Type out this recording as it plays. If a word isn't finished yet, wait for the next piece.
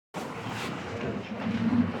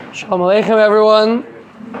Shalom Aleichem, everyone.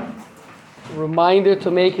 Reminder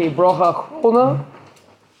to make a bracha achrona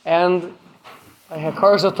and a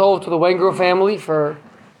hekar zatov to the Wenger family for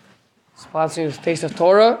sponsoring this Taste of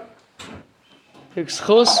Torah. Big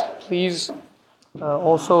schus. Please,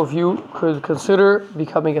 also, if you could consider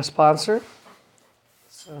becoming a sponsor,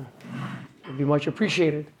 it would be much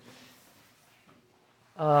appreciated.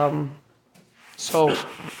 So,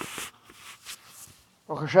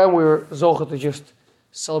 Baruch Hashem, we were zocheh to just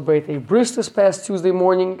celebrate a bris this past Tuesday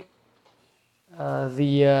morning.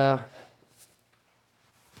 1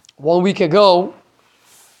 week ago,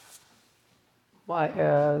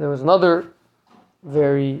 there was another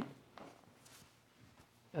very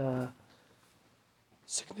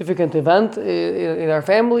significant event in our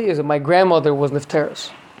family. Is that my grandmother was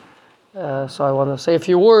nifteres. So I want to say a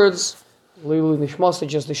few words. Lilu Nishmas,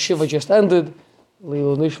 the Shiva just ended.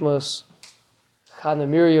 Lilu Nishmas, Chana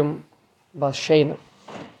Miriam, Bas Sheina,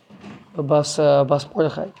 Bas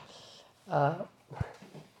Mordechai.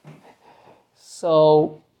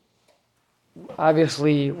 So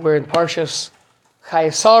obviously we're in Parshas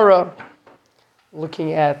Chayei Sarah,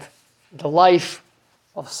 looking at the life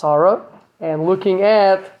of Sarah and looking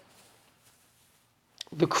at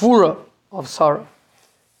the Kvura of Sarah.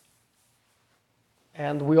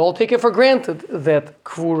 And we all take it for granted that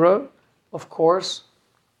Kvura, of course,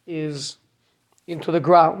 is into the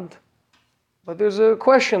ground. But there's a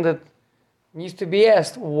question that needs to be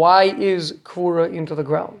asked. Why is Kvura into the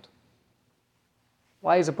ground?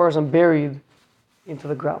 Why is a person buried into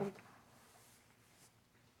the ground?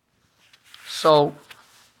 So,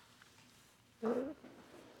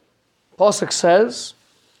 Pasuk says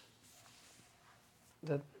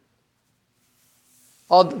that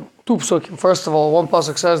two psukim. First of all, one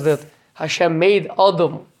pasuk says that Hashem made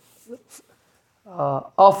Adam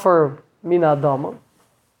offer min Adama.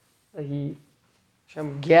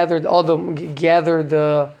 Hashem gathered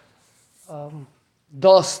the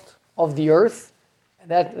dust of the earth,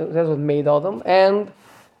 and that's what made Adam. And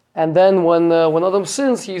then when Adam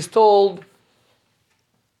sins, he's told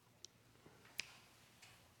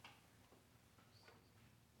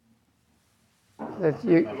that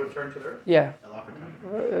you return to earth. Yeah.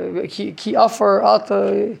 Ki offer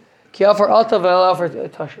ata ve'el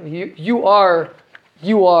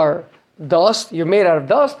you are dust. You're made out of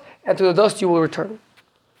dust, and to the dust you will return.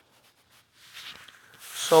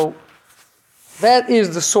 So that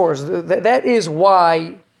is the source. That is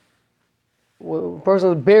why when a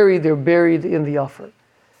person is buried, they're buried in the offer.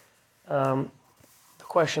 The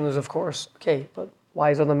question is, of course, okay, but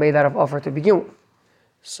why is Adam made out of offer to begin with?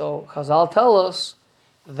 So Chazal tell us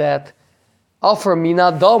that offer min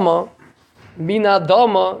Adama,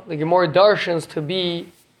 the Gemara darshans to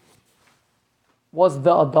be, what's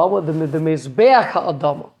the Adama? The Mizbeach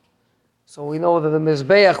HaAdama. So we know that the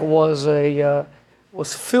Mizbeach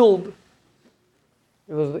was filled.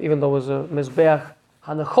 It was, even though it was a Mizbeach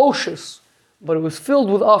HaNechoshes, but it was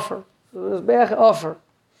filled with offer. So the Mizbeach offer.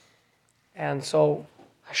 And so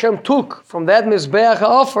Hashem took from that Mizbeach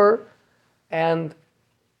offer and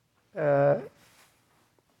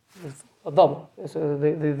Adama. So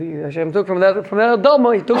Hashem took from that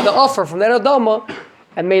Adama, he took the offer from that Adama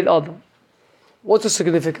and made Adam. What's the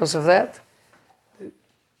significance of that? The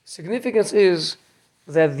significance is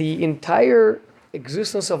that the entire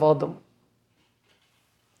existence of Adam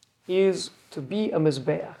is to be a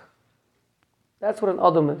Mizbeach. That's what an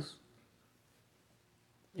Adam is.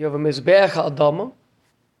 You have a Mizbeach Adama,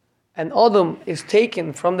 and Adam is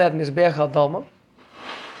taken from that Mizbeach Adama,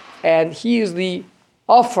 and he is the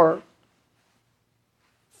offer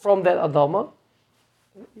from that Adama.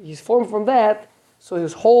 He's formed from that, so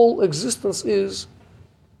his whole existence is,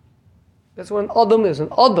 that's what an Adam is. An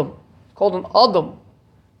Adam, it's called an Adam,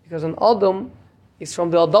 because an Adam is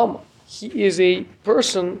from the Adama. He is a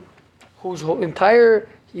person whose whole entire,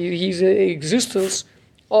 he's an existence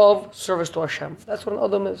of service to Hashem. That's what an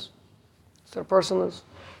Adam is. That's what a person is.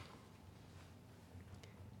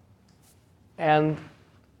 And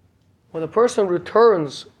when a person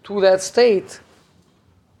returns to that state,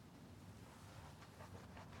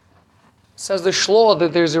 says the Shloah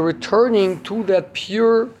that there's a returning to that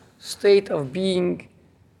pure state of being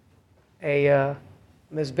a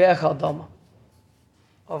Mizbeach Adama,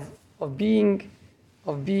 of being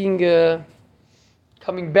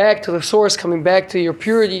coming back to the source, coming back to your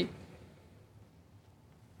purity.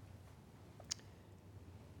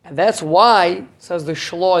 And that's why, says the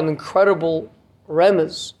Shloah, an incredible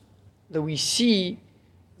remez, that we see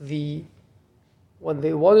when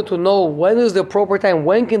they wanted to know when is the appropriate time,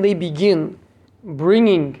 when can they begin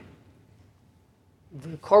bringing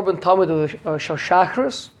the korban tamid of the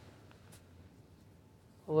Shachris,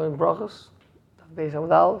 to learn brachas, Beis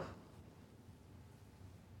Amud Aleph.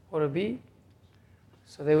 What would it be?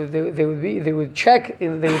 So they would check, they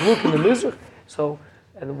would look in the Mizrach. So,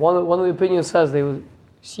 and one of the opinions says they would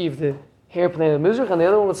see if the hair pnei the Mizrach, and the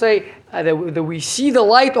other one would say that we see the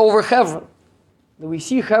light over Hebron, that we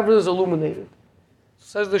see Hebron is illuminated.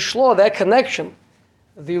 Says the Shloh, that connection,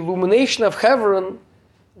 the illumination of Hebron,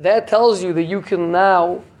 that tells you that you can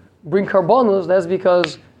now bring karbanos. That's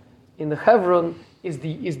because in the Hebron is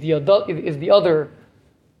the other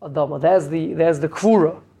Adama. That's the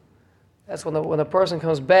Kvura. That's when a person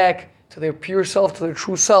comes back to their pure self, to their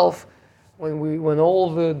true self. When all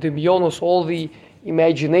the dibyonos, all the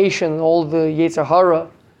imagination, all the Yetzer Hara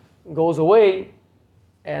goes away,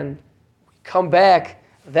 and we come back.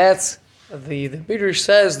 That's the Midrash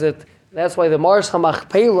says that's why the Mars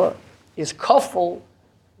HaMachpelah is kafel,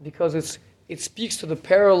 because it speaks to the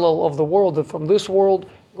parallel of the world, that from this world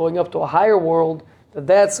going up to a higher world,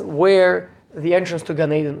 that's where the entrance to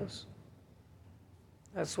Gan Eden is.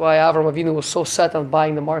 That's why Avraham Avinu was so set on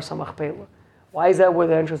buying the Mars HaMachpelah. Why is that where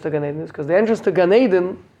the entrance to Gan Eden is? Because the entrance to Gan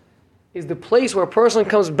Eden is the place where a person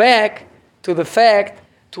comes back to the fact,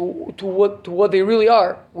 to what they really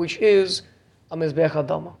are, which is a Mizbeach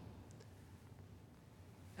Adama.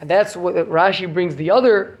 And that's what Rashi brings the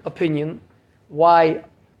other opinion, what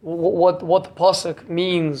the pasuk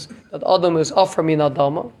means that Adam is Afar min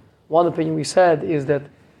Adama. One opinion we said is that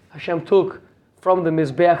Hashem took from the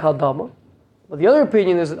Mizbeach Adama. But the other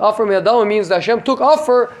opinion is that Afar min Adama means that Hashem took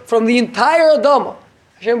Afar from the entire Adama.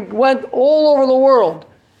 Hashem went all over the world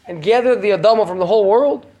and gathered the Adama from the whole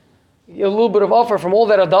world, a little bit of Afar from all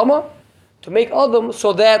that Adama, to make Adam,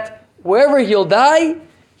 so that wherever he'll die,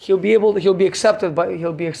 he'll be accepted by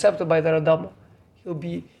that Adama. He'll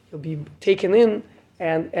be taken in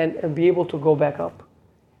and be able to go back up.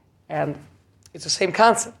 And it's the same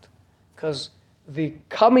concept, because the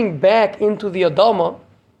coming back into the Adama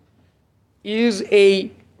is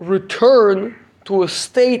a return to a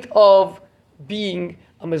state of being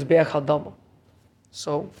a Mizbeach Adama.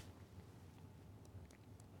 So,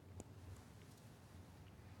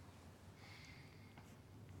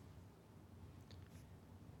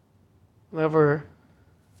 whenever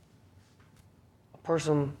a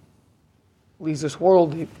person leaves this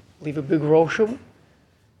world, they leave a big roshim,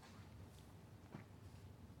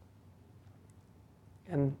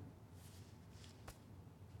 and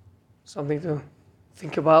something to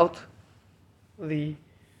think about, the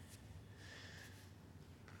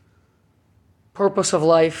purpose of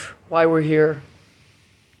life, why we're here,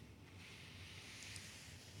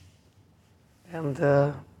 and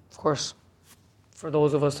of course, for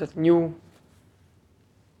those of us that knew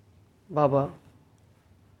Baba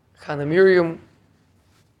Chana Miriam,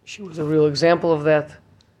 she was a real example of that,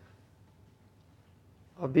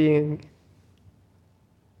 of being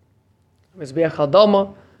Mizbeach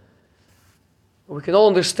Adama. We can all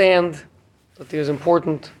understand that there's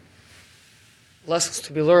important lessons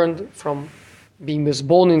to be learned from being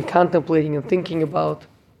misbonin, contemplating and thinking about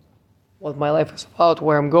what my life is about,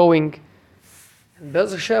 where I'm going. And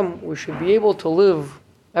Be'ez Hashem, we should be able to live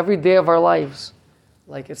every day of our lives,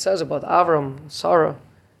 like it says about Avram and Sarah.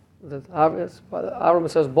 That Avram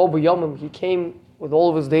says, Bo B'yomim, he came with all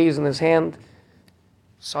of his days in his hand.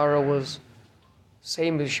 Sarah was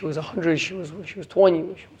same as she was 100, she was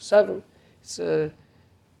 20, she was 7.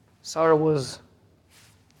 Sarah was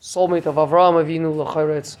soulmate of Avraham Avinu.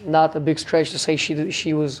 L'chayra, it's not a big stretch to say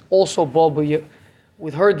she was also Boba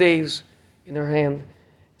with her days in her hand.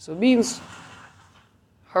 So it means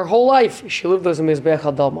her whole life she lived as a Mizbeach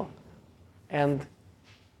Adama, and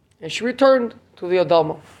she returned to the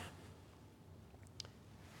Adama.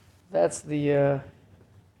 That's the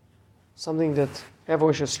something that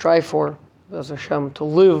everyone should strive for, Be'ez Hashem, to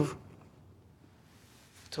live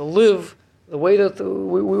the way that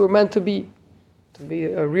we were meant to be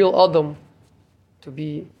a real Adam, to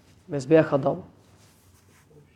be Mizbeach Adam.